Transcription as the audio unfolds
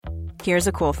Here's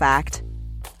a cool fact.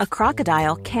 A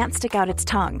crocodile can't stick out its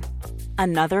tongue.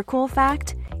 Another cool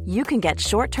fact, you can get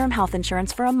short-term health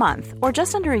insurance for a month or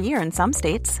just under a year in some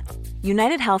states.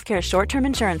 United Healthcare short-term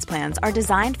insurance plans are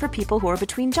designed for people who are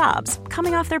between jobs,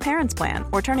 coming off their parents' plan,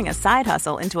 or turning a side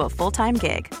hustle into a full-time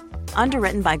gig.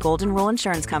 Underwritten by Golden Rule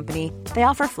Insurance Company, they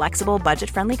offer flexible,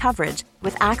 budget-friendly coverage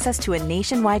with access to a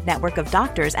nationwide network of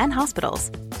doctors and hospitals.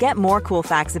 Get more cool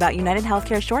facts about United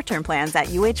Healthcare short-term plans at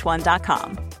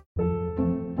uh1.com.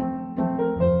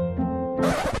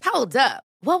 Hold up.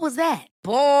 What was that?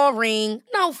 Boring.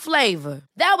 No flavor.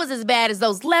 That was as bad as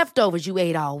those leftovers you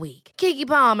ate all week. Keke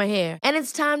Palmer here, and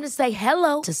it's time to say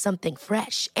hello to something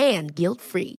fresh and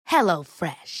guilt-free. Hello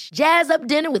Fresh. Jazz up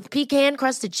dinner with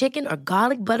pecan-crusted chicken or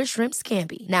garlic butter shrimp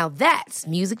scampi. Now that's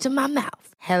music to my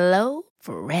mouth. Hello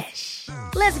Fresh.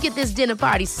 Let's get this dinner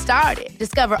party started.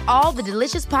 Discover all the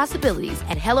delicious possibilities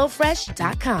at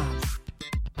hellofresh.com.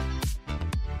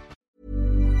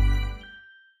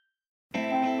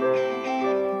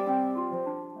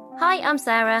 Hi, I'm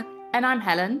Sarah. And I'm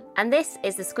Helen. And this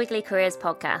is the Squiggly Careers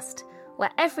Podcast, where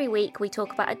every week we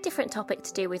talk about a different topic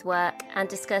to do with work and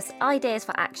discuss ideas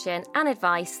for action and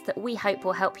advice that we hope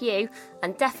will help you,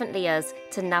 and definitely us,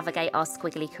 to navigate our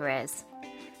squiggly careers.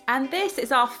 And this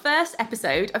is our first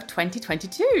episode of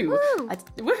 2022. Woo!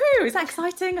 Woohoo! Is that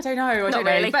exciting? I don't know. Not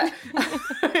really. But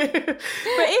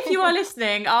if you are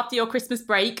listening after your Christmas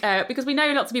break, because we know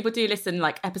lots of people do listen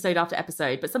like episode after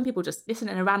episode, but some people just listen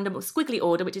in a random or squiggly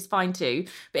order, which is fine too.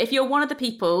 But if you're one of the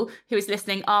people who is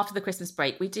listening after the Christmas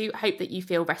break, we do hope that you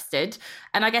feel rested.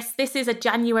 And I guess this is a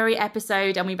January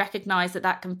episode, and we recognise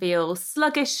that can feel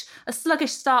sluggish, a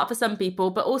sluggish start for some people,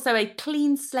 but also a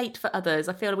clean slate for others.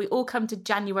 I feel we all come to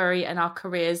January and our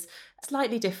careers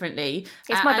slightly differently.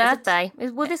 It's my birthday.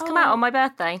 Will this come out on my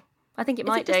birthday? I think it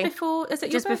might do. Before? Is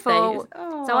it just your birthday? Before?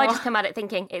 Oh. So I just come at it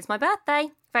thinking it's my birthday.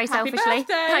 Very Happy selfishly.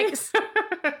 Birthday. Thanks.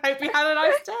 Hope you had a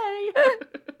nice day.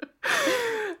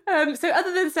 So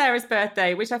other than Sarah's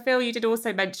birthday, which I feel you did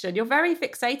also mention, you're very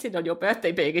fixated on your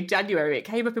birthday being in January. It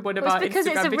came up in one of our Instagram videos. Because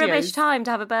it's a rubbish time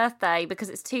to have a birthday, because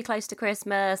it's too close to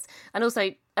Christmas. And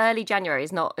also early January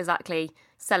is not exactly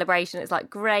celebration. It's like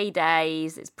grey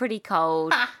days, it's pretty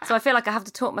cold, so I feel like I have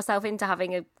to talk myself into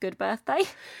having a good birthday.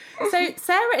 So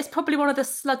Sarah is probably one of the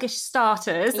sluggish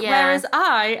starters, Yeah. whereas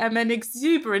I am an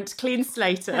exuberant clean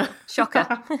slater.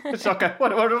 Shocker. Shocker.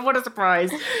 What a surprise.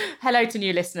 Hello to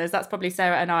new listeners. That's probably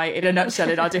Sarah and I in a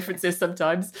nutshell in our differences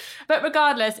sometimes. But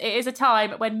regardless, it is a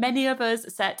time when many of us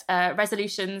set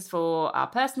resolutions for our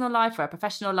personal life, for our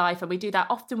professional life, and we do that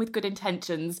often with good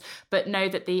intentions, but know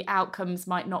that the outcomes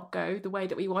might not go the way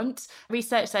that we want.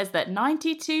 Research says that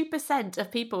 92% of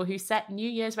people who set New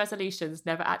Year's resolutions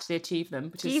never actually achieve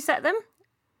them. Do you set them?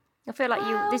 I feel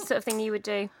like this sort of thing you would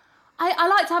do. I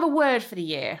like to have a word for the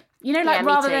year. You know, like Yeah, me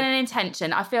rather too. than an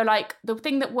intention. I feel like the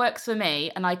thing that works for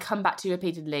me, and I come back to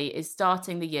repeatedly, is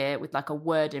starting the year with like a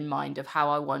word in mind of how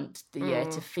I want the year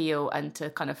to feel and to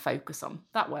kind of focus on.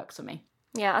 That works for me.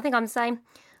 Yeah, I think I'm the same.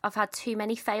 I've had too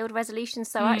many failed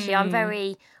resolutions, so actually I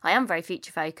am very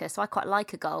future focused. So I quite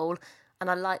like a goal, and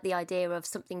I like the idea of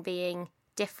something being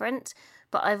different.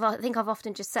 But I think I've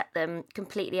often just set them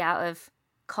completely out of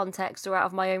context or out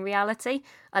of my own reality,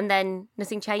 and then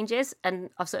nothing changes, and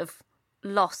I've sort of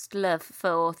lost love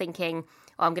for thinking,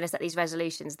 oh, I'm going to set these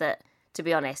resolutions that, to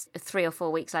be honest, 3 or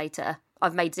 4 weeks later,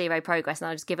 I've made zero progress and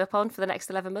I just give up on for the next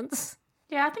 11 months.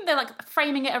 Yeah, I think they're like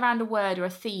framing it around a word or a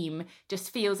theme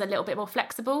just feels a little bit more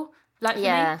flexible. Like for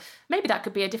me, maybe that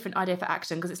could be a different idea for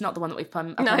action, because it's not the one that we've put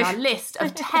up on our list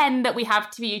of 10 that we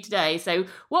have to you today. So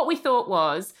what we thought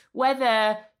was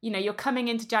whether, you know, you're coming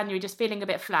into January just feeling a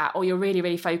bit flat, or you're really,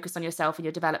 really focused on yourself and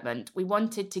your development, we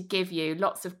wanted to give you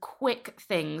lots of quick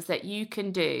things that you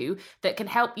can do that can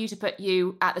help you to put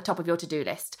you at the top of your to-do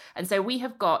list. And so we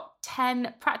have got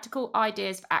 10 practical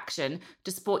ideas for action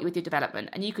to support you with your development.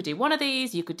 And you could do one of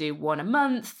these, you could do one a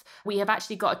month. We have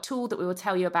actually got a tool that we will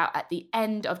tell you about at the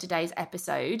end of today's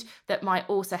episode that might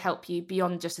also help you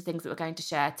beyond just the things that we're going to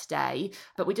share today.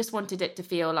 But we just wanted it to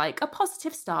feel like a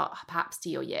positive start, perhaps, to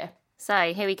your year.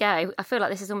 So here we go. I feel like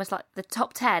this is almost like the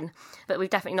top 10, but we've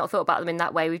definitely not thought about them in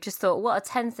that way. We've just thought, what are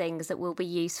 10 things that will be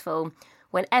useful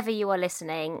whenever you are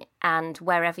listening and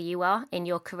wherever you are in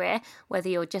your career, whether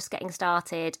you're just getting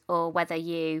started or whether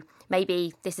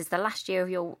maybe this is the last year of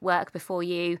your work before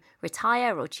you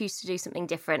retire or choose to do something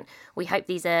different. We hope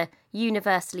these are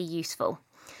universally useful.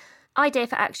 Idea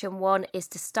for action 1 is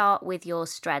to start with your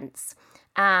strengths.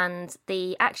 And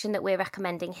the action that we're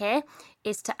recommending here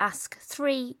is to ask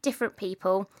 3 different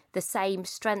people the same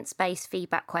strengths-based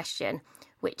feedback question,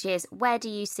 which is, where do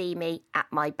you see me at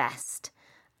my best?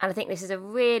 And I think this is a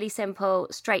really simple,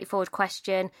 straightforward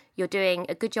question. You're doing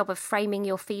a good job of framing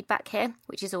your feedback here,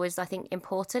 which is always, I think,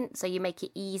 important. So you make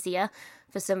it easier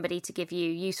for somebody to give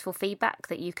you useful feedback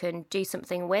that you can do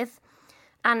something with.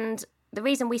 And the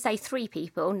reason we say 3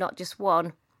 people, not just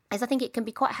one, is I think it can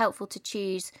be quite helpful to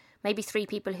choose maybe 3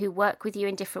 people who work with you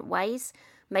in different ways.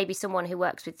 Maybe someone who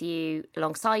works with you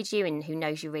alongside you and who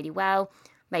knows you really well.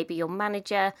 Maybe your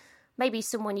manager. Maybe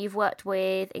someone you've worked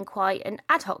with in quite an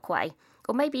ad hoc way.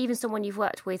 Or maybe even someone you've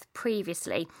worked with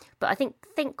previously. But I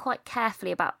think quite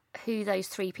carefully about who those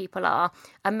 3 people are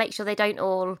and make sure they don't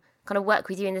all kind of work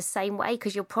with you in the same way,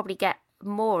 because you'll probably get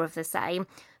more of the same,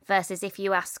 versus if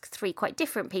you ask 3 quite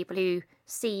different people who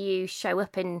see you show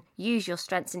up and use your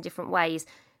strengths in different ways,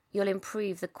 you'll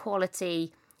improve the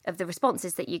quality of the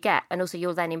responses that you get, and also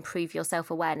you'll then improve your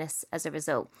self-awareness as a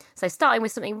result. So starting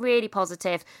with something really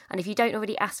positive, and if you don't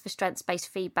already ask for strengths-based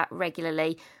feedback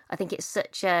regularly, I think it's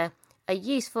such a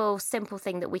useful, simple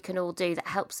thing that we can all do that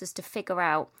helps us to figure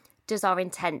out, does our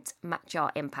intent match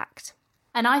our impact?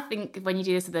 And I think when you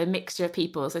do this with a mixture of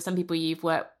people, so some people you've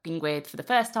working with for the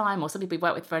first time or some people you've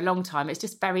worked with for a long time, it's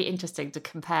just very interesting to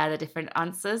compare the different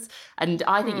answers. And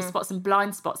I think you spot some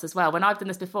blind spots as well. When I've done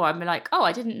this before, I'm like, oh,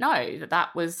 I didn't know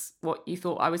that was what you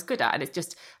thought I was good at. And it's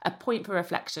just a point for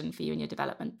reflection for you in your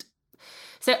development.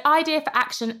 So idea for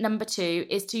action number 2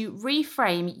 is to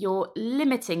reframe your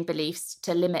limiting beliefs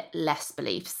to limitless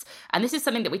beliefs. And this is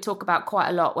something that we talk about quite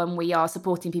a lot when we are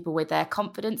supporting people with their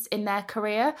confidence in their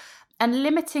career. And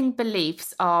limiting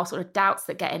beliefs are sort of doubts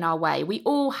that get in our way. We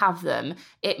all have them.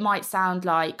 It might sound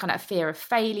like kind of a fear of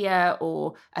failure,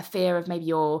 or a fear of maybe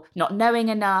you're not knowing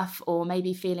enough, or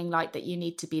maybe feeling like that you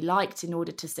need to be liked in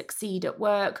order to succeed at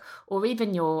work, or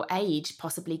even your age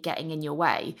possibly getting in your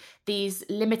way. These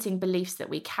limiting beliefs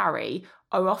that we carry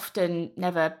are often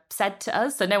never said to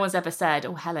us. So no one's ever said,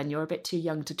 oh, Helen, you're a bit too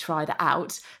young to try that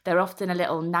out. They're often a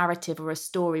little narrative or a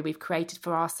story we've created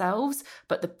for ourselves.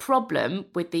 But the problem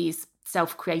with these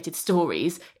self-created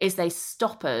stories is they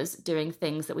stop us doing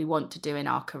things that we want to do in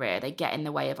our career. They get in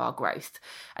the way of our growth.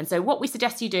 And so what we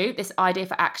suggest you do, this idea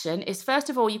for action, is first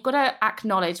of all, you've got to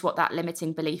acknowledge what that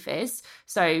limiting belief is.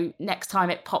 So next time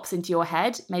it pops into your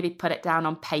head, maybe put it down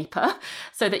on paper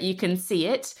so that you can see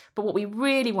it. But what we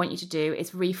really want you to do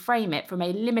is reframe it from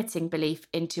a limiting belief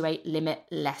into a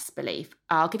limitless belief.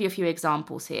 I'll give you a few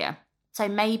examples here. So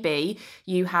maybe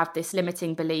you have this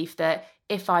limiting belief that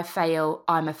if I fail,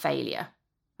 I'm a failure.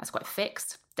 That's quite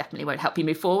fixed. Definitely won't help you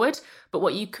move forward. But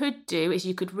what you could do is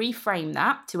you could reframe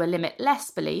that to a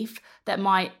limitless belief that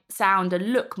might sound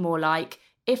and look more like,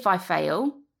 if I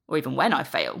fail, or even when I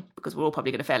fail, because we're all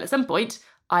probably going to fail at some point,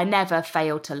 I never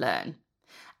fail to learn.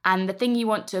 And the thing you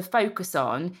want to focus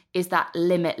on is that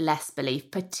limitless belief,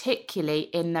 particularly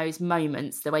in those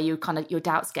moments the way your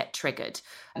doubts get triggered.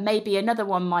 Maybe another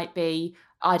one might be,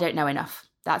 I don't know enough.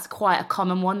 That's quite a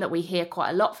common one that we hear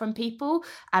quite a lot from people.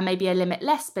 And maybe a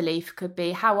limitless belief could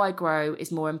be, how I grow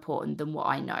is more important than what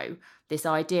I know. This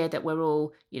idea that we're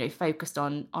all, focused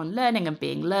on learning and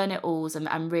being learn-it-alls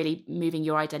and really moving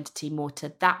your identity more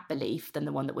to that belief than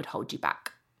the one that would hold you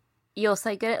back. You're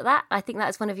so good at that. I think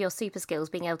that's one of your super skills,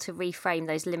 being able to reframe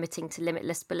those limiting to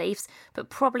limitless beliefs.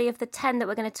 But probably of the 10 that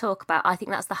we're going to talk about, I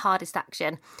think that's the hardest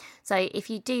action. So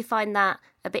if you do find that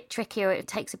a bit trickier, it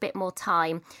takes a bit more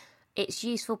time, it's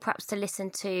useful perhaps to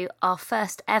listen to our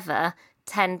first ever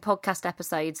 10 podcast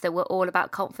episodes that were all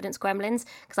about confidence gremlins,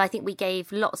 because I think we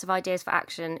gave lots of ideas for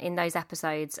action in those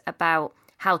episodes about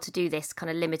how to do this kind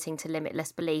of limiting to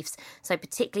limitless beliefs. So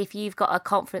particularly if you've got a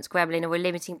confidence gremlin or a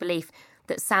limiting belief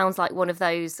that sounds like one of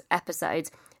those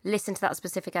episodes, listen to that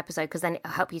specific episode, because then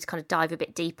it'll help you to kind of dive a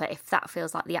bit deeper if that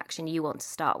feels like the action you want to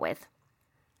start with.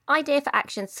 Idea for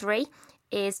action 3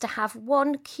 is to have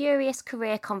one curious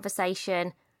career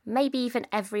conversation, maybe even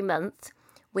every month,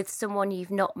 with someone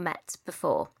you've not met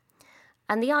before.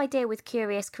 And the idea with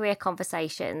curious career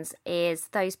conversations is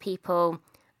those people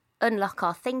unlock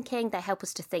our thinking, they help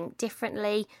us to think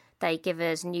differently, they give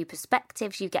us new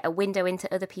perspectives, you get a window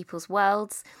into other people's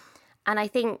worlds. And I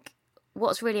think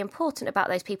what's really important about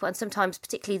those people, and sometimes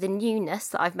particularly the newness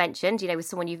that I've mentioned, with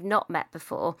someone you've not met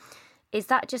before, is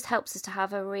that just helps us to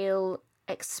have a real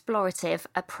explorative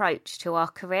approach to our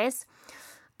careers.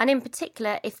 And in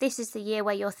particular, if this is the year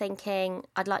where you're thinking,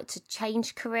 I'd like to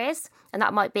change careers, and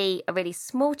that might be a really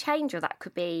small change, or that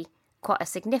could be quite a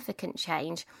significant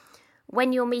change,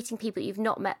 when you're meeting people you've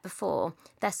not met before,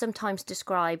 they're sometimes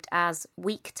described as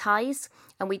weak ties.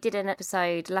 And we did an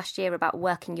episode last year about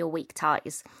working your weak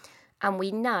ties. And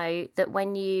we know that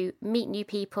when you meet new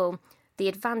people, the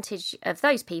advantage of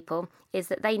those people is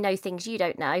that they know things you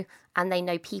don't know, and they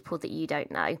know people that you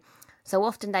don't know. So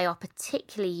often they are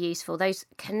particularly useful. Those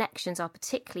connections are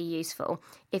particularly useful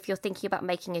if you're thinking about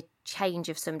making a change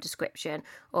of some description,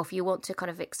 or if you want to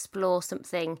kind of explore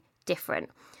something different.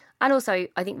 And also,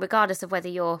 I think regardless of whether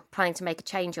you're planning to make a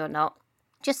change or not,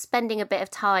 just spending a bit of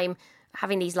time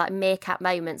having these like meerkat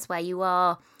moments where you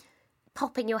are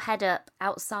popping your head up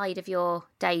outside of your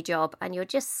day job and you're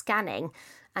just scanning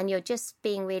and you're just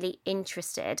being really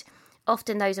interested.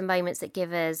 Often those are moments that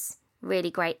give us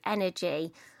really great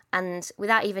energy, and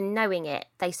without even knowing it,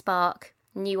 they spark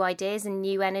new ideas and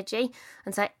new energy.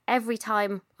 And so every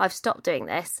time I've stopped doing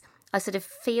this, I sort of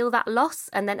feel that loss.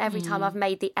 And then every time I've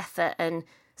made the effort and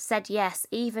said yes,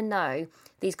 even though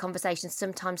these conversations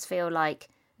sometimes feel like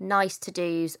nice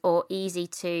to-dos or easy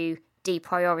to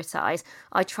deprioritise,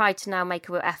 I try to now make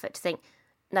a real effort to think,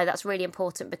 no, that's really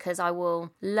important, because I will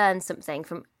learn something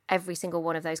from every single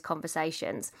one of those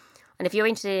conversations. And if you're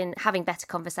interested in having better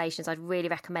conversations, I'd really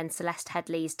recommend Celeste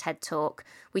Headley's TED Talk.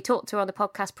 We talked to her on the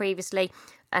podcast previously,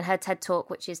 and her TED Talk,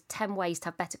 which is 10 Ways to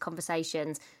Have Better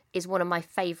Conversations, is one of my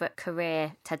favourite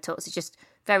career TED Talks. It's just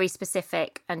very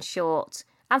specific and short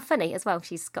and funny as well.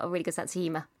 She's got a really good sense of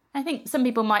humour. I think some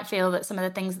people might feel that some of the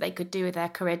things that they could do with their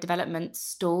career development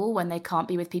stall when they can't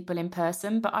be with people in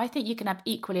person. But I think you can have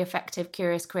equally effective,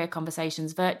 curious career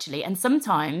conversations virtually. And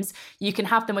sometimes you can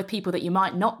have them with people that you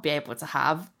might not be able to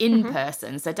have in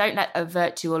person. So don't let a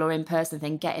virtual or in-person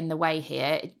thing get in the way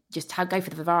here. Just go for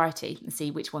the variety and see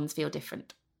which ones feel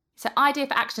different. So idea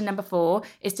for action number 4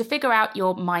 is to figure out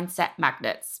your mindset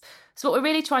magnets. So what we're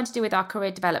really trying to do with our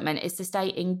career development is to stay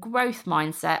in growth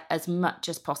mindset as much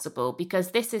as possible,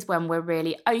 because this is when we're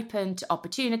really open to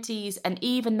opportunities. And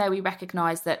even though we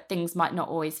recognise that things might not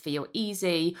always feel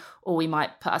easy, or we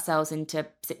might put ourselves into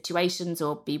situations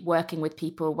or be working with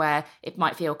people where it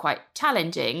might feel quite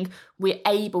challenging, we're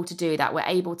able to do that. We're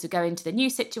able to go into the new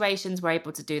situations, we're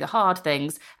able to do the hard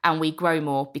things, and we grow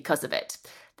more because of it.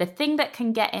 The thing that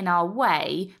can get in our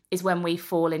way is when we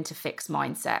fall into fixed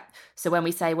mindset. So when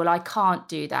we say, well, I can't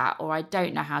do that, or I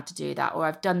don't know how to do that, or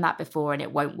I've done that before and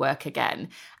it won't work again.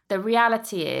 The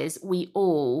reality is we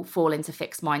all fall into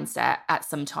fixed mindset at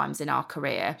some times in our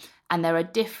career. And there are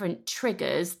different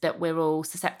triggers that we're all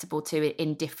susceptible to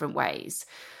in different ways.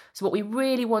 So what we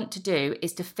really want to do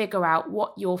is to figure out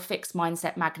what your fixed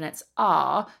mindset magnets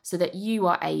are, so that you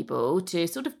are able to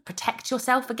sort of protect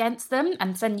yourself against them,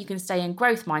 and then you can stay in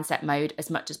growth mindset mode as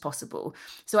much as possible.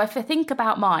 So if I think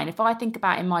about mine, if I think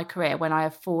about in my career when I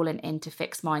have fallen into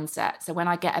fixed mindset, so when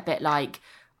I get a bit like,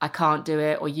 I can't do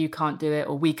it, or you can't do it,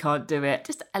 or we can't do it,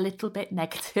 just a little bit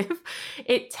negative,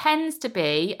 it tends to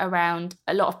be around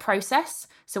a lot of process.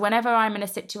 So whenever I'm in a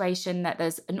situation that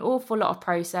there's an awful lot of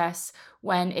process,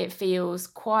 when it feels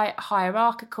quite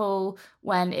hierarchical,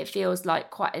 when it feels like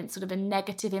quite a, sort of a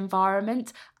negative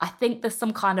environment, I think there's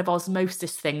some kind of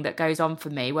osmosis thing that goes on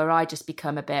for me where I just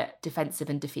become a bit defensive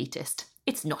and defeatist.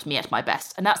 It's not me at my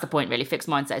best. And that's the point, really. Fixed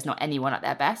mindset is not anyone at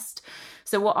their best.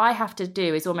 So what I have to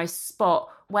do is almost spot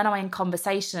when I'm in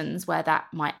conversations where that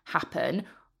might happen.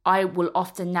 I will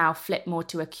often now flip more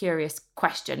to a curious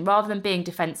question rather than being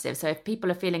defensive. So if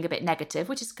people are feeling a bit negative,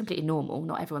 which is completely normal,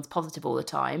 not everyone's positive all the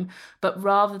time, but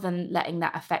rather than letting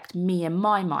that affect me and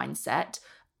my mindset,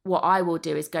 what I will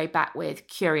do is go back with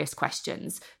curious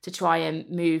questions to try and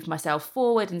move myself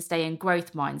forward and stay in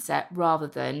growth mindset rather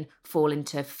than fall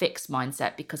into fixed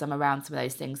mindset because I'm around some of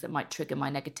those things that might trigger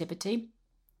my negativity.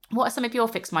 What are some of your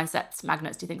fixed mindsets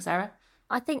magnets, do you think, Sarah?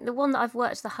 I think the one that I've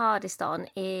worked the hardest on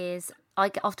is I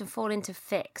often fall into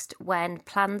fixed when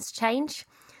plans change.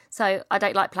 So I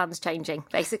don't like plans changing,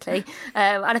 basically.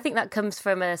 And I think that comes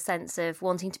from a sense of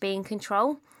wanting to be in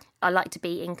control. I like to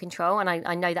be in control, and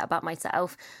I know that about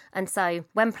myself. And so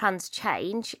when plans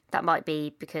change, that might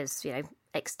be because,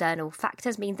 external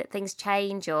factors mean that things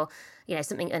change, or,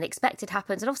 something unexpected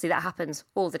happens. And obviously that happens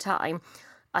all the time.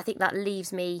 I think that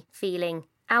leaves me feeling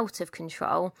out of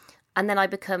control. And then I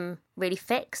become really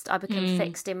fixed. I become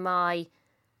fixed in my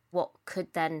what could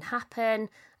then happen.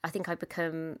 I think I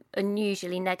become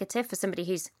unusually negative for somebody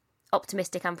who's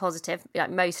optimistic and positive,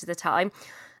 most of the time.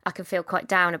 I can feel quite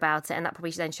down about it, and that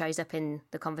probably then shows up in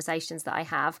the conversations that I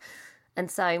have.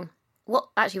 And so what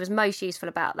actually was most useful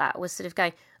about that was sort of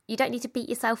going, you don't need to beat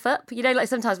yourself up. Like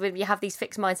sometimes when you have these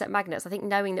fixed mindset magnets, I think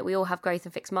knowing that we all have growth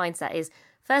and fixed mindset is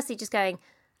firstly just going,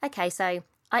 okay, so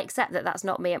I accept that that's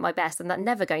not me at my best, and that's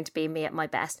never going to be me at my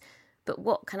best. But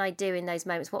what can I do in those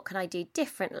moments? What can I do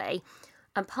differently?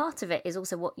 And part of it is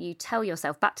also what you tell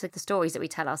yourself, back to the stories that we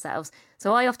tell ourselves.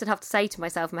 So I often have to say to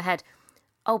myself in my head,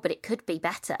 oh, but it could be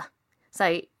better.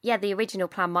 So yeah, the original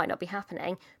plan might not be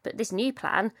happening, but this new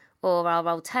plan or our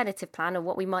alternative plan or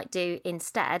what we might do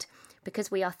instead,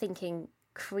 because we are thinking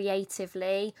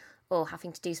creatively or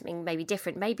having to do something maybe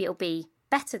different, maybe it'll be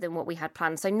better than what we had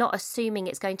planned. So not assuming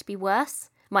it's going to be worse.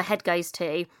 My head goes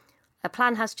to a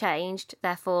plan has changed,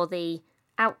 therefore the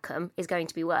outcome is going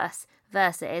to be worse,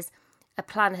 versus a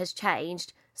plan has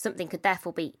changed, something could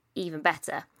therefore be even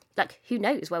better. Like, who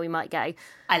knows where we might go?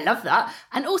 I love that.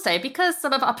 And also, because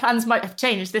some of our plans might have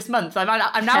changed this month,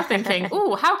 I'm now thinking,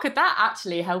 oh, how could that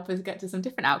actually help us get to some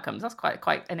different outcomes? That's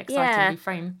quite an exciting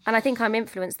reframe. And I think I'm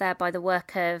influenced there by the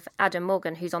work of Adam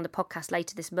Morgan, who's on the podcast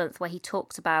later this month, where he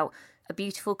talks about a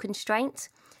beautiful constraint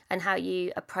and how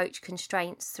you approach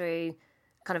constraints through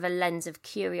kind of a lens of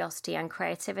curiosity and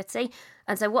creativity.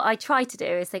 And so what I try to do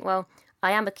is think, well,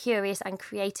 I am a curious and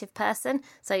creative person.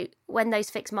 So when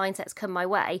those fixed mindsets come my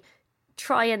way,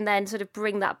 try and then sort of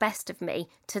bring that best of me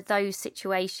to those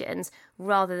situations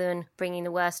rather than bringing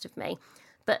the worst of me.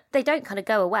 But they don't kind of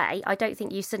go away. I don't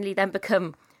think you suddenly then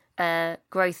become a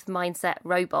growth mindset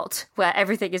robot where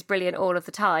everything is brilliant all of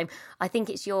the time. I think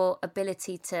it's your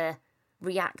ability to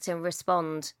react and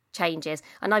respond changes.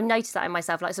 And I've noticed that in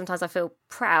myself. Like sometimes I feel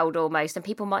proud almost, and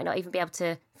people might not even be able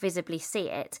to visibly see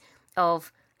it,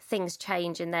 of things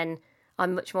change, and then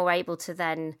I'm much more able to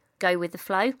then go with the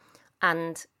flow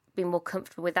and be more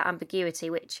comfortable with that ambiguity,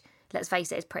 which, let's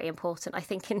face it, is pretty important, I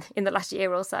think, in the last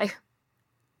year or so.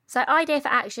 So idea for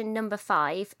action number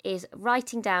 5 is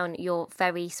writing down your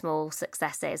very small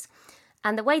successes.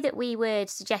 And the way that we would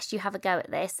suggest you have a go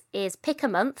at this is pick a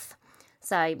month.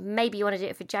 So maybe you want to do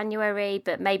it for January,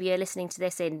 but maybe you're listening to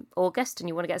this in August and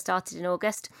you want to get started in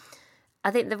August. I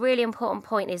think the really important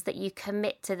point is that you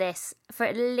commit to this for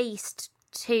at least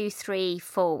 2, 3,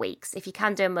 4 weeks. If you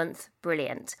can do a month,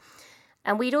 brilliant.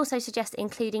 And we'd also suggest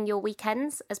including your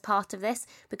weekends as part of this,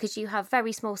 because you have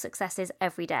very small successes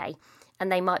every day.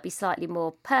 And they might be slightly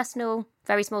more personal,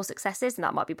 very small successes, and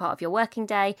that might be part of your working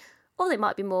day, or they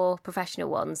might be more professional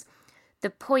ones.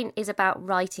 The point is about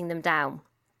writing them down,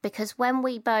 because when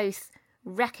we both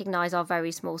recognise our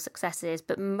very small successes,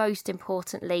 but most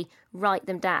importantly, write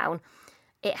them down,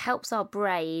 it helps our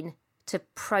brain to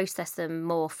process them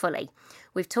more fully.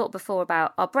 We've talked before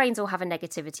about our brains all have a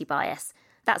negativity bias.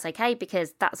 That's okay,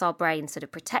 because that's our brain sort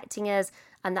of protecting us,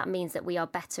 and that means that we are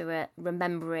better at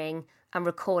remembering and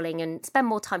recalling and spend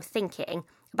more time thinking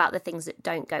about the things that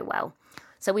don't go well.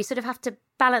 So we sort of have to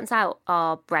balance out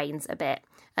our brains a bit,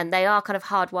 and they are kind of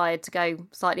hardwired to go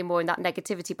slightly more in that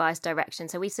negativity bias direction.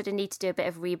 So we sort of need to do a bit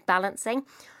of rebalancing.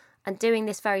 And doing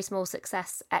this very small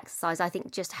success exercise, I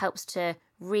think, just helps to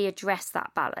readdress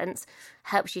that balance,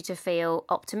 helps you to feel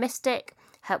optimistic,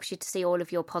 helps you to see all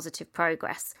of your positive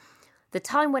progress. The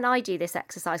time when I do this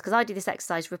exercise, because I do this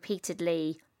exercise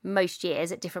repeatedly most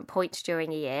years at different points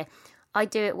during a year, I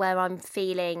do it where I'm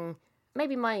feeling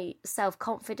maybe my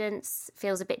self-confidence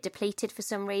feels a bit depleted for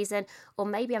some reason, or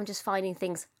maybe I'm just finding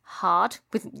things hard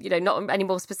with, not any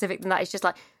more specific than that. It's just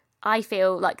like, I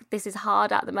feel like this is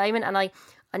hard at the moment, and I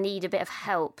need a bit of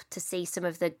help to see some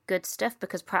of the good stuff,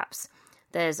 because perhaps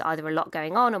there's either a lot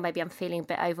going on or maybe I'm feeling a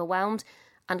bit overwhelmed.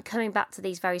 And coming back to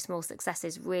these very small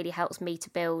successes really helps me to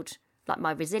build like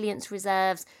my resilience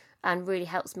reserves, and really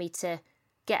helps me to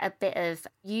get a bit of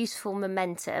useful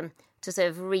momentum to sort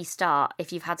of restart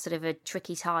if you've had sort of a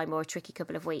tricky time or a tricky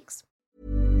couple of weeks.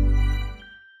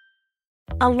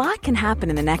 A lot can happen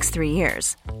in the next 3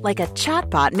 years. Like a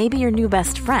chatbot may be your new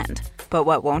best friend. But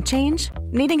what won't change?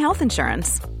 Needing health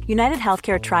insurance. United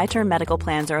Healthcare Tri-Term Medical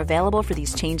Plans are available for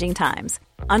these changing times.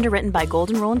 Underwritten by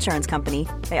Golden Rule Insurance Company,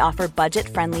 they offer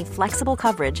budget-friendly, flexible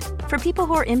coverage for people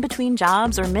who are in between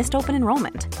jobs or missed open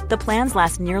enrollment. The plans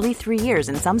last nearly 3 years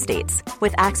in some states,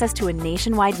 with access to a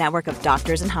nationwide network of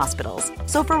doctors and hospitals.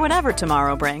 So for whatever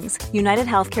tomorrow brings, United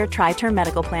Healthcare Tri-Term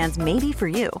Medical Plans may be for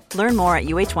you. Learn more at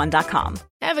uh1.com.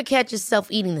 Ever catch yourself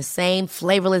eating the same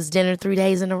flavorless dinner 3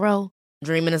 days in a row?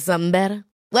 Dreaming of something better?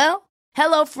 Well,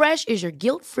 HelloFresh is your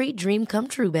guilt-free dream come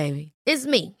true, baby. It's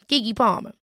me, Keke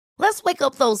Palmer. Let's wake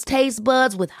up those taste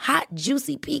buds with hot,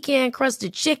 juicy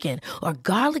pecan-crusted chicken or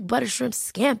garlic butter shrimp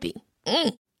scampi.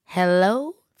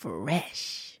 Hello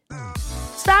Fresh.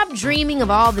 Stop dreaming of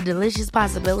all the delicious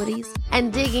possibilities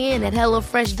and dig in at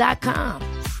HelloFresh.com.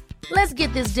 Let's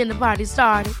get this dinner party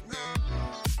started.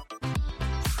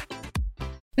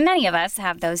 Many of us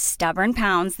have those stubborn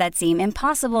pounds that seem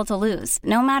impossible to lose,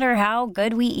 no matter how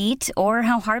good we eat or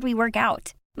how hard we work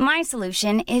out. My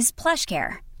solution is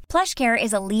PlushCare. PlushCare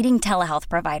is a leading telehealth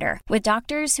provider with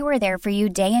doctors who are there for you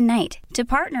day and night to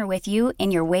partner with you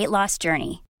in your weight loss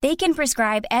journey. They can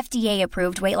prescribe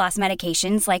FDA-approved weight loss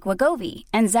medications like Wegovy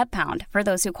and Zepbound for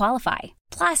those who qualify.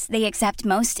 Plus, they accept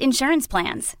most insurance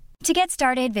plans. To get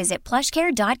started, visit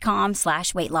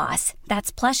plushcare.com/weightloss.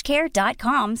 That's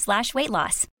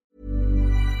plushcare.com/weightloss.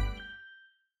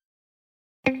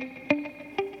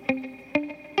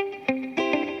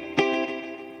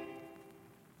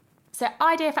 So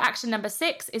idea for action number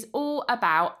 6 is all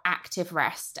about active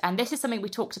rest. And this is something we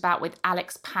talked about with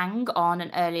Alex Pang on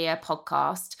an earlier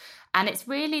podcast. And it's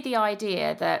really the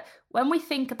idea that when we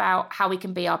think about how we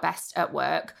can be our best at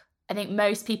work, I think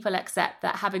most people accept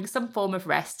that having some form of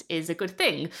rest is a good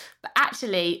thing. But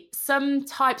actually, some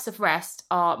types of rest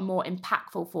are more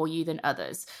impactful for you than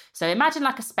others. So imagine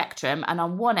like a spectrum, and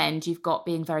on one end, you've got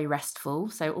being very restful,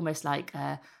 so almost like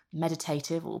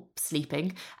meditative or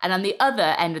sleeping. And on the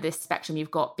other end of this spectrum,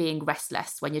 you've got being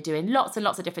restless, when you're doing lots and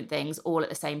lots of different things all at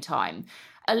the same time.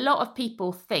 A lot of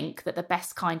people think that the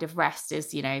best kind of rest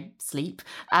is, sleep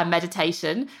and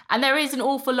meditation. And there is an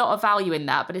awful lot of value in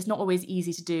that, but it's not always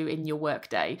easy to do in your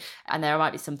workday. And there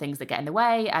might be some things that get in the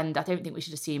way. And I don't think we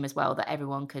should assume as well that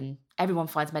everyone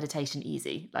finds meditation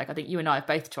easy. Like, I think you and I have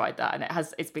both tried that, and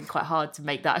it's been quite hard to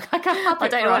make that like a habit. I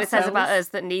don't know what it says about us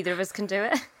that neither of us can do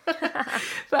it.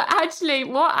 But actually,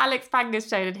 what Alex Pang has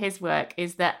shown in his work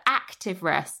is that active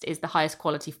rest is the highest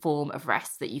quality form of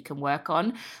rest that you can work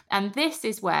on. And this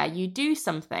is where you do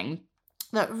something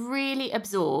that really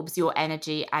absorbs your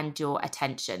energy and your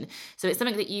attention. So it's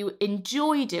something that you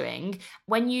enjoy doing.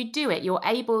 When you do it, you're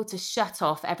able to shut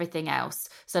off everything else.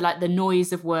 So like the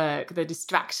noise of work, the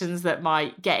distractions that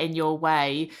might get in your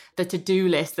way, the to-do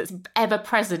list that's ever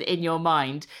present in your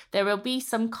mind. There will be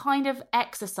some kind of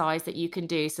exercise that you can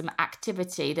do, some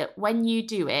activity that when you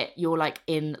do it, you're like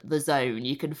in the zone.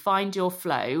 You can find your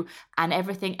flow and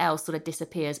everything else sort of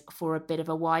disappears for a bit of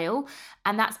a while.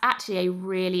 And that's actually a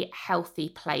really healthy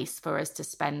place for us to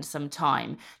spend some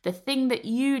time. The thing that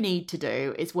you need to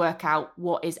do is work out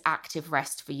what is active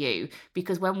rest for you,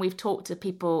 because when we've talked to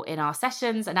people in our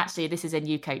sessions, and actually this is in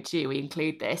You Coach You, we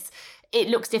include this, it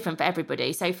looks different for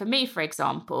everybody. So for me, for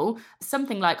example,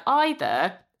 something like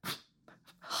either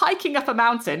hiking up a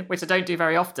mountain, which I don't do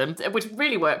very often, which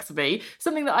really works for me.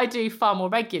 Something that I do far more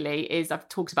regularly is, I've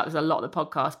talked about this a lot on the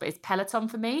podcast, but it's Peloton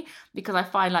for me, because I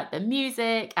find like the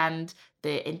music and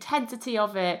the intensity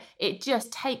of it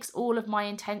just takes all of my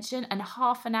intention, and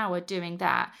half an hour doing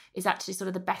that is actually sort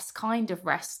of the best kind of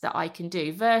rest that I can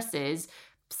do versus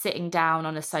sitting down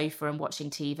on a sofa and watching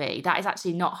TV. That is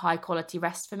actually not high quality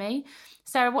rest for me.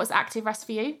 Sarah, what's active rest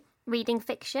for you? Reading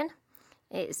fiction.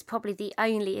 It's probably the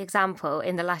only example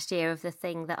in the last year of the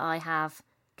thing that I have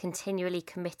continually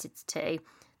committed to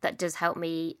that does help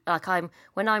me. Like,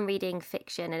 when I'm reading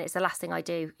fiction, and it's the last thing I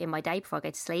do in my day before I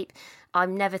go to sleep,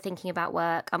 I'm never thinking about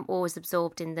work. I'm always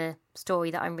absorbed in the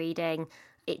story that I'm reading.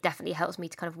 It definitely helps me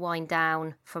to kind of wind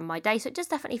down from my day. So it does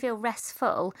definitely feel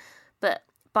restful. But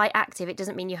by active, it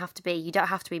doesn't mean you don't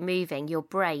have to be moving. Your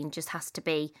brain just has to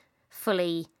be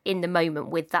fully in the moment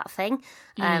with that thing.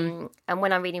 And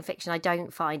when I'm reading fiction, I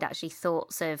don't find actually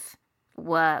thoughts of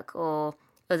work or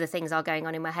other things are going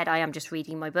on in my head. I am just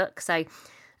reading my book. So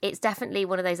it's definitely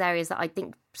one of those areas that I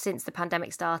think since the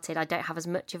pandemic started, I don't have as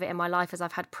much of it in my life as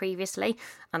I've had previously.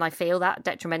 And I feel that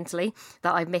detrimentally,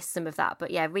 that I've missed some of that.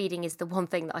 But yeah, reading is the one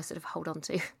thing that I sort of hold on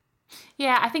to.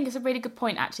 Yeah, I think it's a really good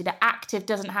point, actually. The active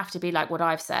doesn't have to be like what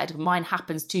I've said. Mine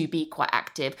happens to be quite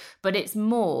active, but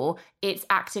it's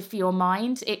active for your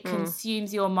mind. It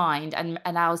consumes your mind and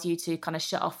allows you to kind of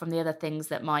shut off from the other things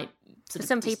that might sort of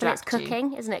some people it's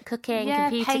cooking, isn't it? Cooking, yeah,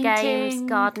 computer painting, games,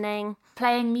 gardening,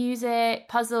 playing music,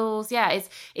 puzzles. Yeah,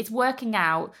 it's working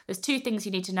out. There's two things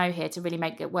you need to know here to really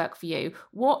make it work for you.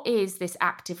 What is this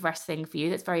active rest thing for you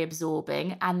that's very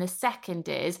absorbing? And the second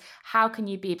is, how can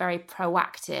you be very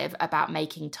proactive about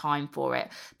making time for it?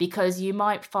 Because you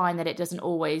might find that it doesn't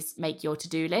always make your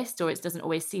to-do list, or it doesn't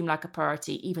always seem like a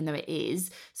priority, even though it is.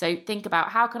 So think about,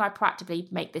 how can I proactively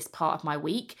make this part of my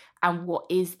week? And what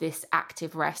is this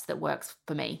active rest that works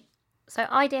for me? So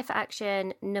idea for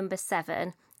action number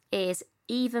 7 is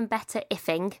even better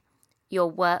iffing your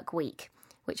work week,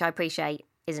 which I appreciate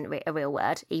isn't a real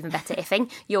word, even better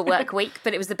iffing your work week,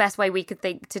 but it was the best way we could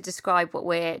think to describe what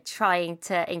we're trying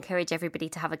to encourage everybody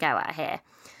to have a go at here.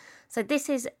 So this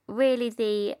is really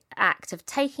the act of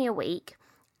taking a week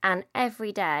and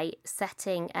every day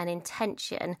setting an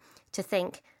intention to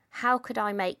think, how could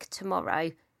I make tomorrow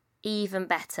even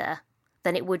better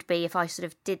than it would be if I sort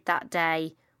of did that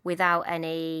day without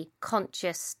any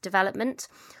conscious development.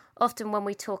 Often when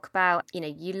we talk about,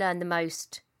 you learn the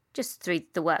most just through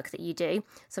the work that you do.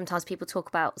 Sometimes people talk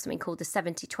about something called the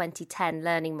 70-20-10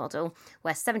 learning model,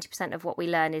 where 70% of what we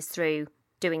learn is through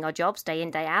doing our jobs day in,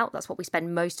 day out. That's what we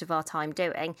spend most of our time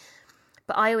doing.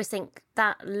 But I always think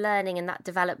that learning and that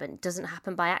development doesn't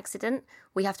happen by accident.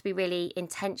 We have to be really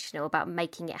intentional about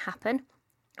making it happen.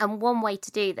 And one way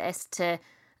to do this, to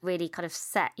really kind of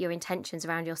set your intentions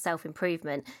around your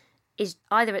self-improvement, is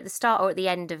either at the start or at the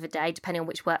end of the day, depending on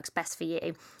which works best for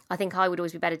you. I think I would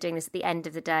always be better doing this at the end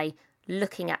of the day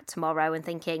looking at tomorrow and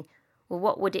thinking, well,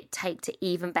 what would it take to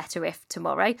even better if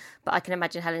tomorrow? But I can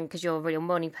imagine, Helen, because you're a real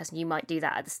morning person, you might do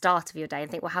that at the start of your day and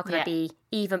think, well, how can I be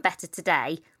even better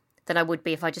today than I would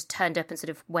be if I just turned up and sort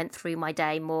of went through my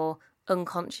day more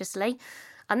unconsciously?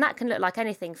 And that can look like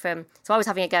anything from, so I was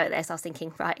having a go at this. I was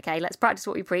thinking, right, okay, let's practice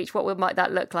what we preach. What might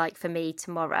that look like for me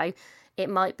tomorrow? It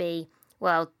might be,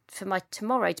 well, for my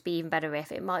tomorrow to be even better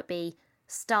if, it might be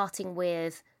starting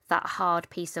with that hard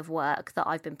piece of work that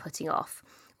I've been putting off,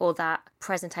 or that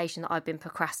presentation that I've been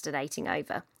procrastinating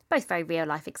over. Both very real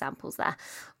life examples there.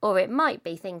 Or it might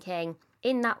be thinking,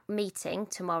 in that meeting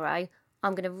tomorrow,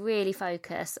 I'm going to really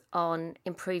focus on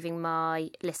improving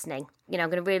my listening. I'm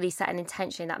going to really set an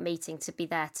intention in that meeting to be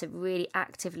there, to really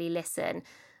actively listen,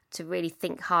 to really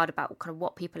think hard about kind of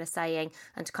what people are saying,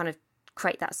 and to kind of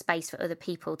create that space for other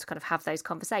people to kind of have those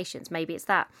conversations. Maybe it's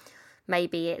that.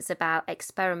 Maybe it's about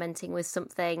experimenting with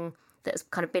something that's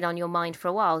kind of been on your mind for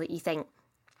a while that you think,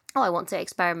 oh, I want to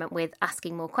experiment with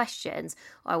asking more questions,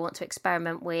 or I want to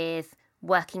experiment with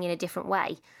working in a different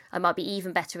way. I might be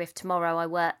even better if tomorrow I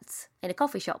worked in a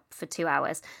coffee shop for 2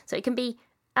 hours. So it can be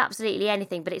absolutely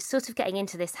anything, but it's sort of getting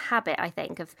into this habit, I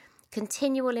think, of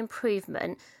continual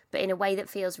improvement, but in a way that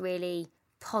feels really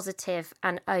positive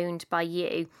and owned by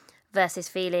you, versus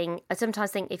feeling, I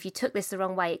sometimes think if you took this the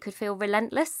wrong way, it could feel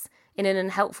relentless in an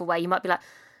unhelpful way. You might be like,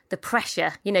 the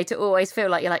pressure, to always feel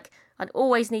like you're like, I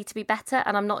always need to be better,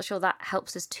 and I'm not sure that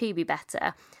helps us to be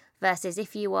better. Versus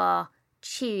if you are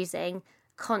choosing,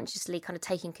 consciously kind of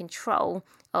taking control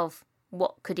of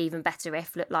what could even better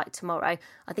if look like tomorrow,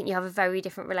 I think you have a very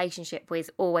different relationship with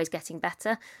always getting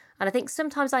better. And I think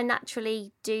sometimes I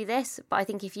naturally do this, but I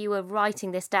think if you were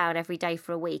writing this down every day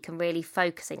for a week and really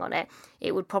focusing on it,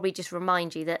 it would probably just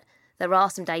remind you that there are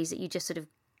some days that you just sort of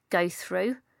go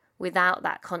through without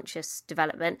that conscious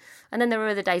development. And then there are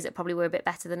other days that probably were a bit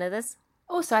better than others.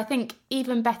 Also, I think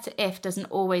even better if doesn't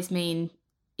always mean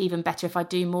even better if I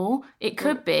do more. It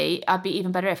could be I'd be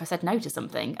even better if I said no to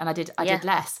something and I did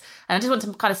less. And I just want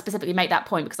to kind of specifically make that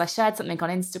point because I shared something on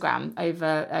Instagram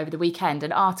over the weekend,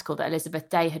 an article that Elizabeth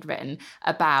Day had written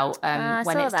about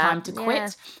when it's time to quit. Yeah.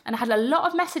 And I had a lot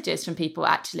of messages from people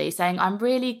actually saying, I'm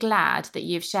really glad that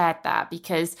you've shared that,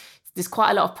 because there's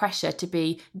quite a lot of pressure to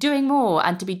be doing more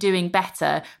and to be doing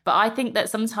better. But I think that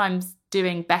sometimes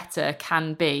doing better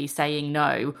can be saying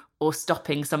no, or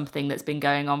stopping something that's been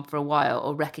going on for a while,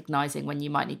 or recognising when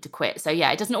you might need to quit. So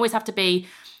yeah, it doesn't always have to be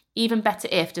even better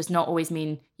if does not always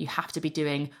mean you have to be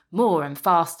doing more and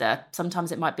faster.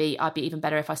 Sometimes it might be I'd be even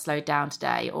better if I slowed down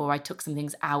today, or I took some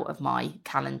things out of my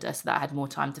calendar so that I had more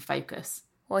time to focus.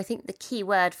 Well, I think the key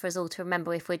word for us all to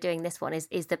remember if we're doing this one is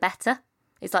the better.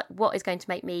 It's like, what is going to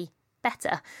make me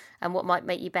better? And what might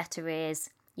make you better is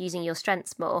using your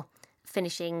strengths more,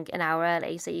 finishing an hour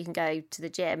early so you can go to the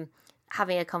gym,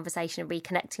 having a conversation and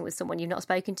reconnecting with someone you've not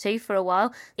spoken to for a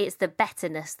while. It's the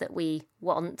betterness that we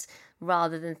want,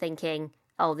 rather than thinking,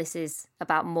 oh, this is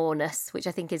about moreness, which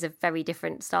I think is a very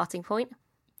different starting point.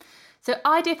 So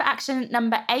idea for action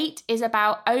number 8 is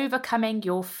about overcoming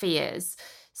your fears.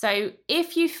 So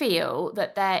if you feel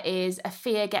that there is a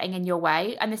fear getting in your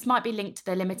way, and this might be linked to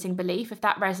the limiting belief, if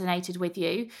that resonated with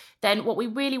you, then what we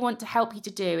really want to help you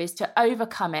to do is to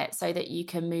overcome it so that you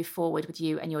can move forward with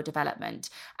you and your development.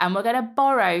 And we're going to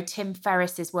borrow Tim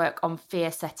Ferriss's work on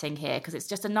fear setting here, because it's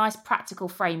just a nice practical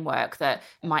framework that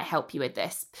might help you with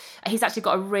this. He's actually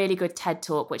got a really good TED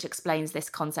talk which explains this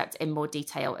concept in more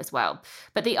detail as well.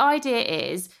 But the idea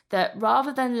is that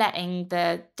rather than letting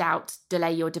the doubt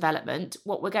delay your development,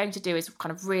 what we're going to do is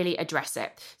kind of really address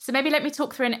it. So maybe let me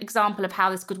talk through an example of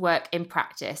how this could work in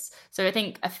practice. So I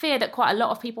think a fear that quite a lot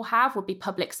of people have would be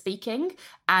public speaking.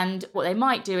 And what they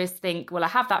might do is think, well, I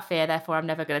have that fear, therefore I'm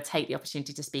never going to take the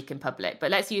opportunity to speak in public.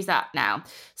 But let's use that now.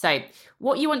 So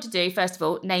what you want to do, first of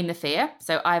all, name the fear.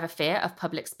 So I have a fear of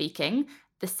public speaking.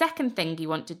 The second thing you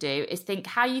want to do is think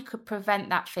how you could prevent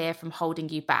that fear from holding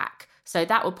you back. So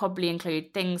that will probably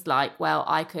include things like, well,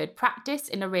 I could practice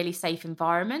in a really safe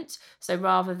environment. So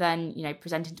rather than,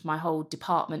 presenting to my whole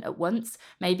department at once,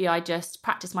 maybe I just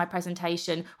practice my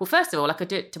presentation. Well, first of all, I could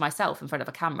do it to myself in front of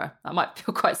a camera. That might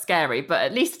feel quite scary, but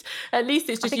at least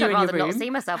it's just you in your room. I think I'd rather not see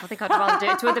myself. I think I'd rather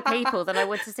do it to other people than I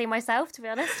would to see myself, to be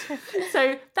honest.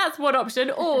 So that's one option.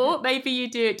 Or maybe you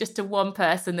do it just to one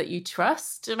person that you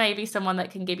trust, maybe someone that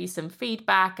can give you some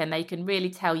feedback and they can really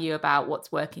tell you about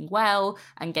what's working well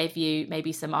and give you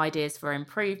maybe some ideas for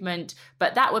improvement.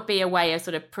 But that would be a way of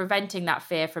sort of preventing that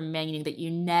fear from meaning that you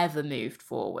never moved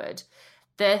forward.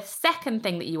 The second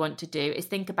thing that you want to do is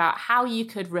think about how you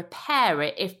could repair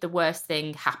it if the worst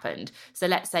thing happened. So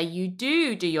let's say you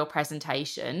do your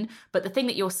presentation, but the thing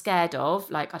that you're scared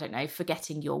of, like, I don't know,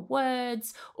 forgetting your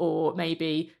words, or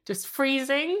maybe just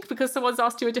freezing because someone's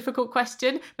asked you a difficult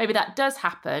question, maybe that does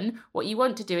happen. What you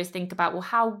want to do is think about, well,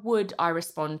 how would I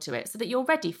respond to it, so that you're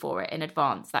ready for it in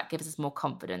advance. That gives us more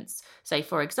confidence. So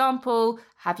for example,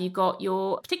 have you got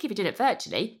particularly if you're doing it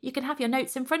virtually, you can have your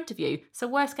notes in front of you. So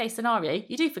worst case scenario,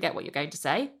 you do forget what you're going to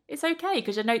say. It's okay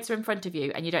because your notes are in front of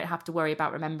you and you don't have to worry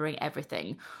about remembering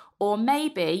everything. Or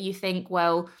maybe you think,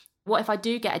 well, what if I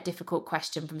do get a difficult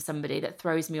question from somebody that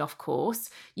throws me off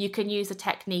course? You can use a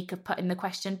technique of putting the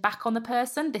question back on the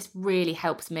person. This really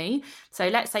helps me. So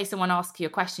let's say someone asks you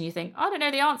a question, you think, I don't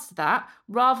know the answer to that.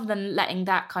 Rather than letting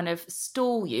that kind of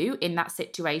stall you in that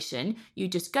situation, you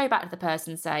just go back to the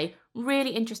person and say,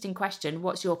 really interesting question.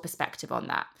 What's your perspective on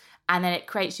that? And then it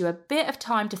creates you a bit of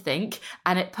time to think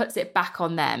and it puts it back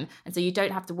on them. And so you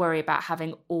don't have to worry about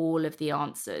having all of the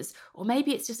answers. Or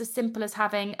maybe it's just as simple as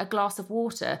having a glass of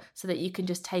water so that you can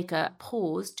just take a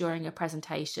pause during a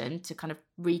presentation to kind of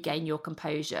regain your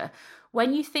composure.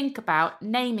 When you think about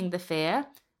naming the fear,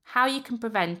 how you can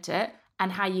prevent it,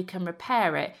 and how you can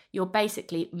repair it, you're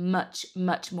basically much,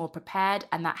 much more prepared,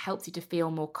 and that helps you to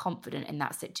feel more confident in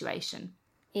that situation.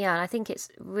 Yeah, and I think it's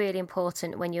really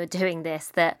important when you're doing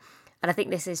this and I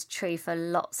think this is true for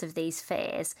lots of these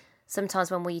fears. Sometimes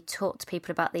when we talk to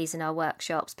people about these in our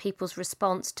workshops, people's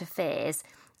response to fears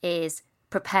is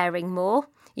preparing more.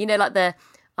 You know, like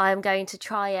I'm going to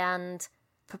try and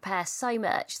prepare so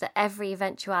much that every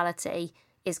eventuality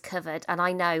is covered and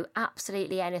I know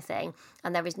absolutely anything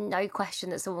and there is no question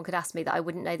that someone could ask me that I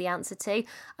wouldn't know the answer to. And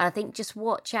I think just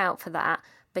watch out for that,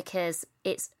 because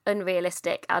it's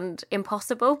unrealistic and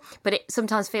impossible. But it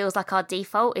sometimes feels like our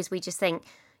default is we just think,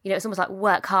 you know, it's almost like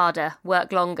work harder,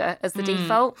 work longer as the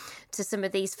default to some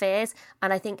of these fears.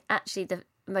 And I think actually the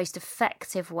most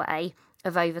effective way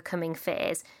of overcoming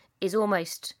fears is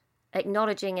almost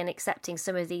acknowledging and accepting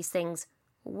some of these things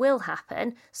will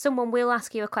happen. Someone will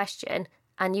ask you a question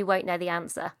and you won't know the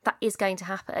answer. That is going to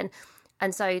happen.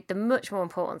 And so the much more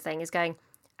important thing is going,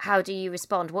 how do you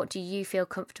respond? What do you feel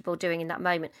comfortable doing in that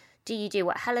moment? Do you do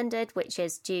what Helen did, which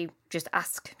is do you just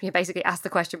basically ask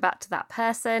the question back to that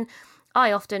person?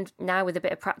 I often now with a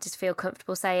bit of practice feel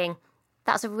comfortable saying,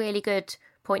 that's a really good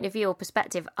point of view or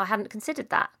perspective. I hadn't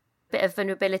considered that. Bit of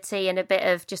vulnerability and a bit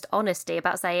of just honesty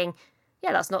about saying,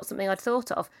 yeah, that's not something I'd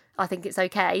thought of. I think it's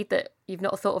okay that you've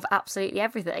not thought of absolutely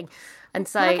everything. And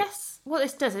so I guess what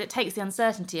this does is it takes the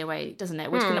uncertainty away, doesn't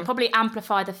it? Which can probably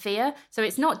amplify the fear. So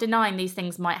it's not denying these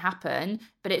things might happen,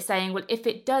 but it's saying, well, if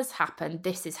it does happen,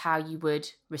 this is how you would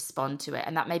respond to it.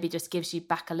 And that maybe just gives you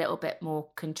back a little bit more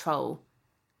control.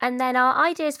 And then our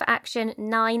ideas for action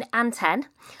 9 and 10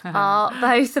 are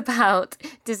both about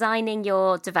designing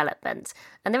your development.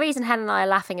 And the reason Helen and I are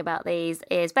laughing about these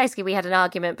is basically we had an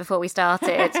argument before we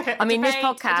started. I mean, this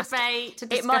podcast,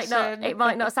 it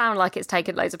might not sound like it's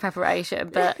taken loads of preparation,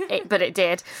 but it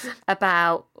did,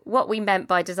 about what we meant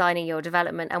by designing your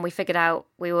development. And we figured out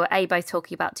we were both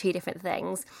talking about two different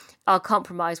things. Our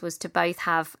compromise was to both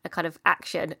have a kind of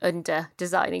action under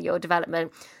designing your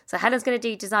development. So Helen's going to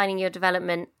do designing your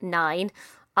development 9.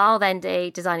 I'll then do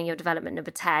designing your development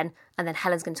number 10. And then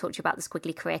Helen's going to talk to you about the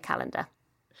squiggly career calendar.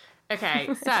 Okay,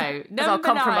 so number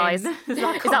compromise. 9. Is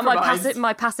that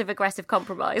my passive-aggressive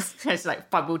compromise? It's like,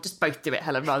 fine, we'll just both do it,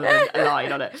 Helen, rather than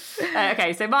align on it.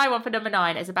 Okay, so my one for number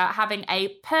 9 is about having a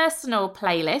personal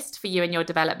playlist for you and your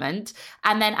development,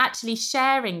 and then actually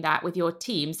sharing that with your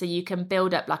team so you can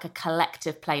build up like a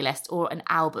collective playlist or an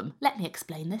album. Let me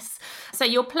explain this. So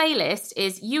your playlist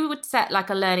is, you would set like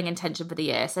a learning intention for the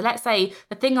year. So let's say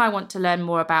the thing I want to learn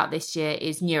more about this year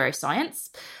is neuroscience.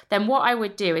 Then what I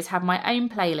would do is have my own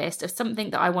playlist of something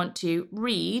that I want to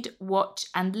read, watch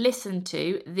and listen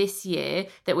to this year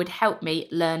that would help me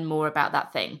learn more about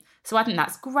that thing. So I think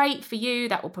that's great for you.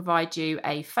 That will provide you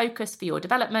a focus for your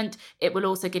development. It will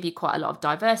also give you quite a lot of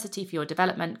diversity for your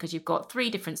development because you've got 3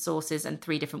 different sources and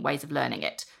 3 different ways of learning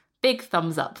it. Big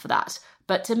thumbs up for that.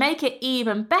 But to make it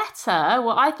even better,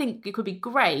 what I think it could be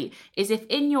great is if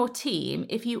in your team,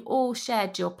 if you all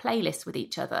shared your playlist with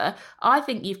each other, I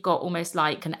think you've got almost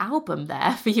like an album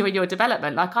there for you and your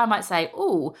development. Like I might say,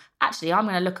 oh, actually, I'm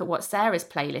going to look at what Sarah's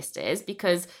playlist is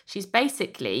because she's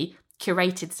basically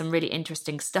curated some really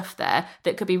interesting stuff there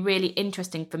that could be really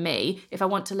interesting for me if I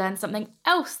want to learn something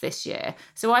else this year.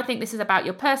 So I think this is about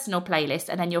your personal playlist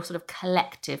and then your sort of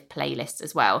collective playlist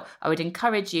as well. I would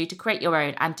encourage you to create your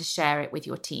own and to share it with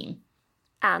your team.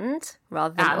 And,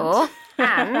 rather than or,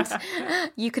 and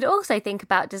you could also think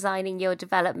about designing your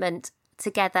development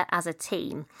together as a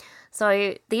team.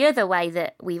 So the other way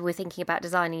that we were thinking about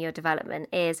designing your development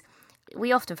is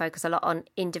we often focus a lot on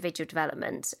individual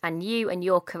development and you and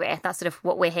your career. That's sort of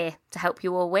what we're here to help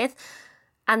you all with.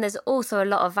 And there's also a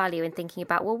lot of value in thinking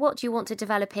about, well, what do you want to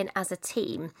develop in as a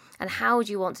team? And how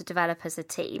do you want to develop as a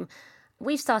team?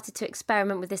 We've started to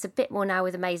experiment with this a bit more now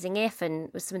with Amazing If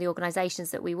and with some of the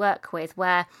organisations that we work with,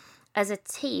 where as a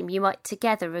team, you might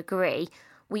together agree,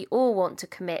 we all want to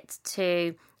commit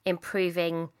to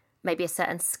improving maybe a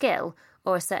certain skill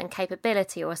or a certain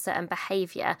capability or a certain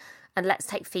behaviour. And let's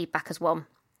take feedback as one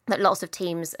that lots of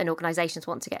teams and organisations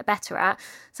want to get better at.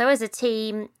 So as a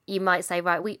team, you might say,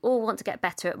 right, we all want to get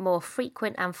better at more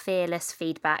frequent and fearless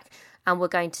feedback. And we're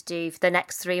going to do for the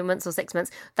next 3 months or 6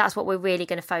 months, that's what we're really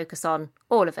going to focus on,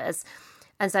 all of us.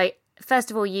 And so,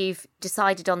 first of all, you've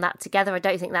decided on that together. I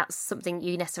don't think that's something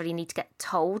you necessarily need to get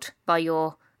told by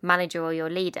your manager or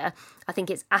your leader. I think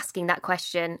it's asking that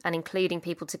question and including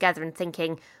people together and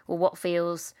thinking, well, what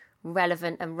feels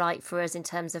relevant and right for us in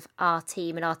terms of our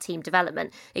team and our team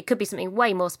development. It could be something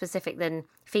way more specific than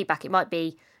feedback. It might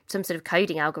be some sort of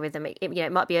coding algorithm.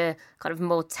 It might be a kind of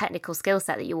more technical skill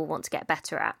set that you will want to get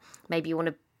better at. Maybe you want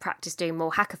to practice doing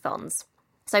more hackathons.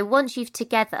 So once you've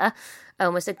together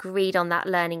almost agreed on that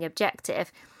learning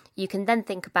objective, you can then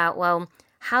think about, well,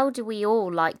 how do we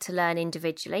all like to learn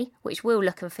individually, which will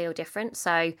look and feel different.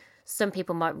 So some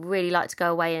people might really like to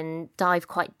go away and dive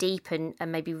quite deep and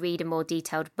maybe read a more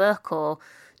detailed book or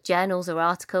journals or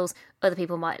articles. Other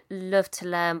people might love to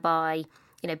learn by,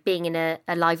 being in a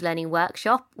live learning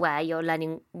workshop where you're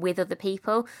learning with other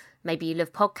people. Maybe you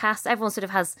love podcasts. Everyone sort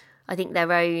of has, I think,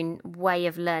 their own way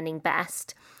of learning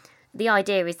best. The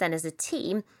idea is then as a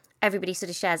team, everybody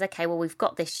sort of shares, okay, well, we've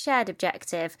got this shared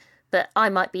objective, but I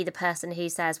might be the person who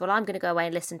says, well, I'm going to go away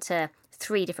and listen to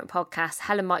 3 different podcasts.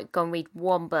 Helen might go and read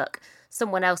 1 book.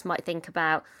 Someone else might think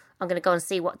about, I'm going to go and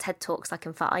see what TED Talks I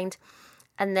can find.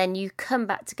 And then you come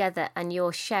back together and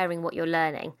you're sharing what you're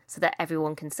learning so that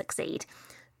everyone can succeed.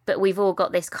 But we've all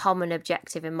got this common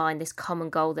objective in mind, this common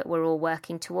goal that we're all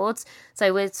working towards.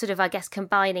 So we're sort of, I guess,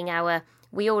 combining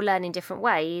we all learn in different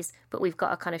ways, but we've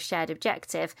got a kind of shared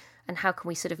objective. And how can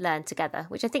we sort of learn together,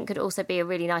 which I think could also be a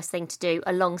really nice thing to do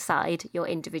alongside your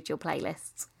individual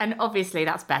playlists. And obviously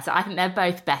that's better. I think they're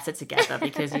both better together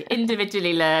because you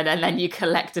individually learn and then you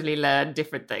collectively learn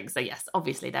different things. So yes,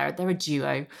 obviously they're a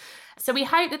duo. So we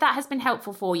hope that has been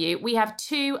helpful for you. We have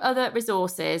 2 other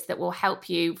resources that will help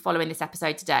you following this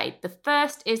episode today. The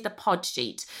first is the pod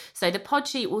sheet. So the pod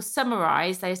sheet will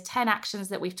summarise those 10 actions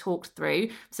that we've talked through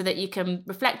so that you can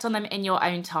reflect on them in your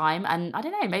own time. And I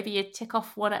don't know, maybe you tick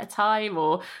off one at a time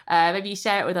or maybe you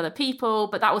share it with other people,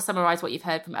 but that will summarise what you've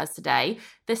heard from us today.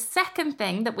 The second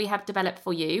thing that we have developed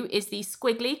for you is the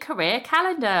Squiggly Career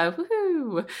Calendar.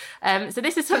 Woohoo! So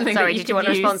this is something Sorry, that you did you want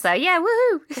a response there? Yeah,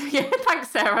 woohoo! Yeah, thanks,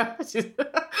 Sarah.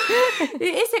 It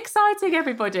is exciting,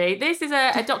 everybody. This is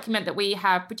a document that we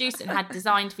have produced and had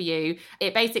designed for you.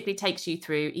 It basically takes you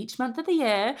through each month of the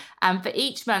year. And for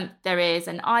each month, there is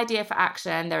an idea for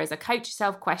action. There is a coach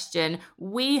yourself question.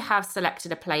 We have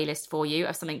selected a playlist for you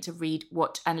of something to read,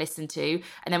 watch and listen to.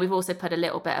 And then we've also put a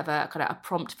little bit of a kind of a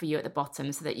prompt for you at the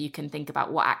bottom so that you can think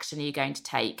about what action are you going to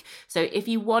take. So if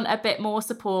you want a bit more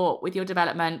support with your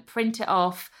development, print it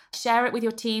off, share it with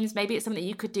your teams. Maybe it's something that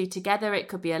you could do together. It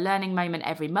could be a learning moment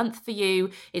every month for you.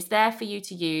 It's there for you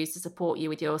to use to support you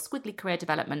with your Squiggly career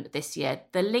development this year.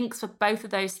 The links for both of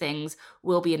those things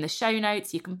will be in the show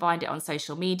notes. You can find it on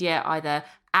social media, either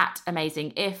at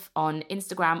Amazing If on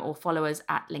Instagram or follow us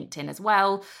at LinkedIn as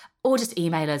well. Or just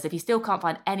email us. If you still can't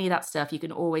find any of that stuff, you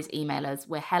can always email us.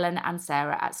 We're Helen and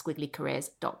Sarah at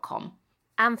squigglycareers.com.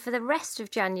 And for the rest of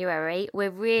January, we're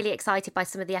really excited by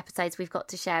some of the episodes we've got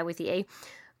to share with you.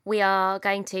 We are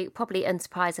going to, probably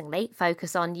unsurprisingly,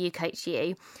 focus on You Coach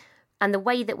You. And the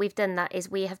way that we've done that is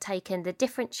we have taken the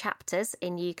different chapters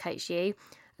in You Coach You,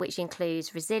 which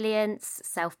includes resilience,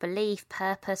 self-belief,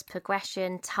 purpose,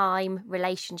 progression, time,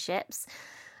 relationships.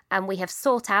 And we have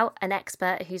sought out an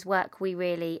expert whose work we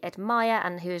really admire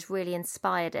and who has really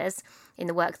inspired us in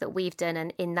the work that we've done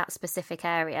and in that specific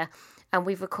area. And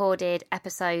we've recorded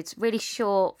episodes, really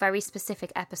short, very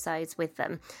specific episodes with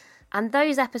them. And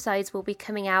those episodes will be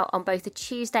coming out on both a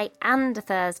Tuesday and a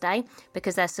Thursday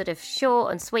because they're sort of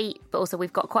short and sweet, but also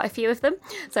we've got quite a few of them.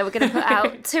 So we're going to put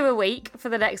out 2 a week for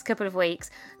the next couple of weeks.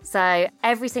 So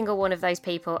every single one of those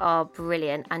people are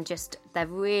brilliant and just they're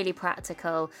really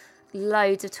practical.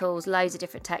 Loads of tools, loads of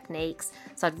different techniques.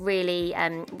 So I'd really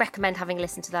recommend having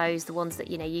listened to those, the ones that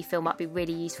you feel might be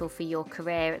really useful for your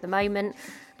career at the moment.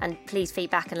 And please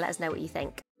feedback and let us know what you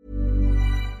think.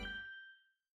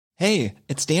 Hey,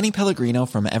 it's Danny Pellegrino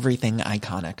from Everything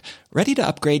Iconic. Ready to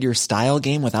upgrade your style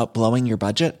game without blowing your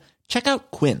budget? Check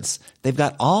out Quince. They've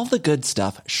got all the good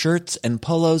stuff, shirts and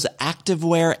polos,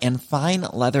 activewear, and fine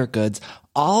leather goods,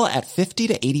 all at 50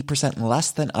 to 80%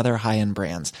 less than other high-end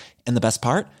brands. And the best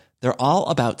part? They're all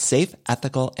about safe,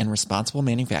 ethical, and responsible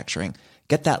manufacturing.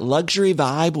 Get that luxury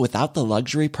vibe without the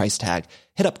luxury price tag.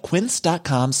 Hit up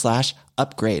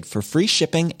quince.com/upgrade for free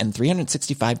shipping and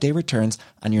 365-day returns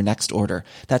on your next order.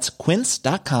 That's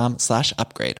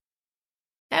quince.com/upgrade.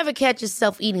 Ever catch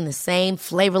yourself eating the same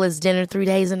flavorless dinner 3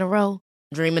 days in a row?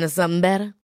 Dreaming of something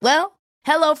better? Well,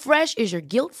 HelloFresh is your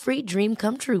guilt-free dream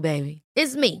come true, baby.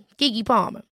 It's me, Keke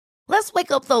Palmer. Let's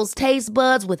wake up those taste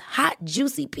buds with hot,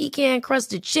 juicy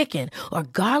pecan-crusted chicken or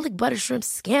garlic butter shrimp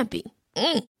scampi.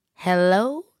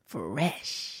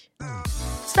 HelloFresh.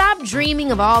 Stop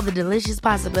dreaming of all the delicious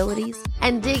possibilities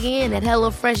and dig in at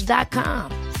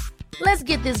HelloFresh.com. Let's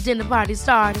get this dinner party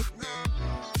started.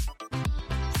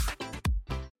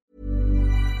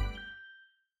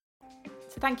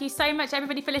 Thank you so much,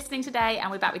 everybody, for listening today,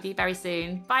 and we're back with you very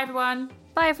soon. Bye, everyone.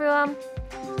 Bye, everyone.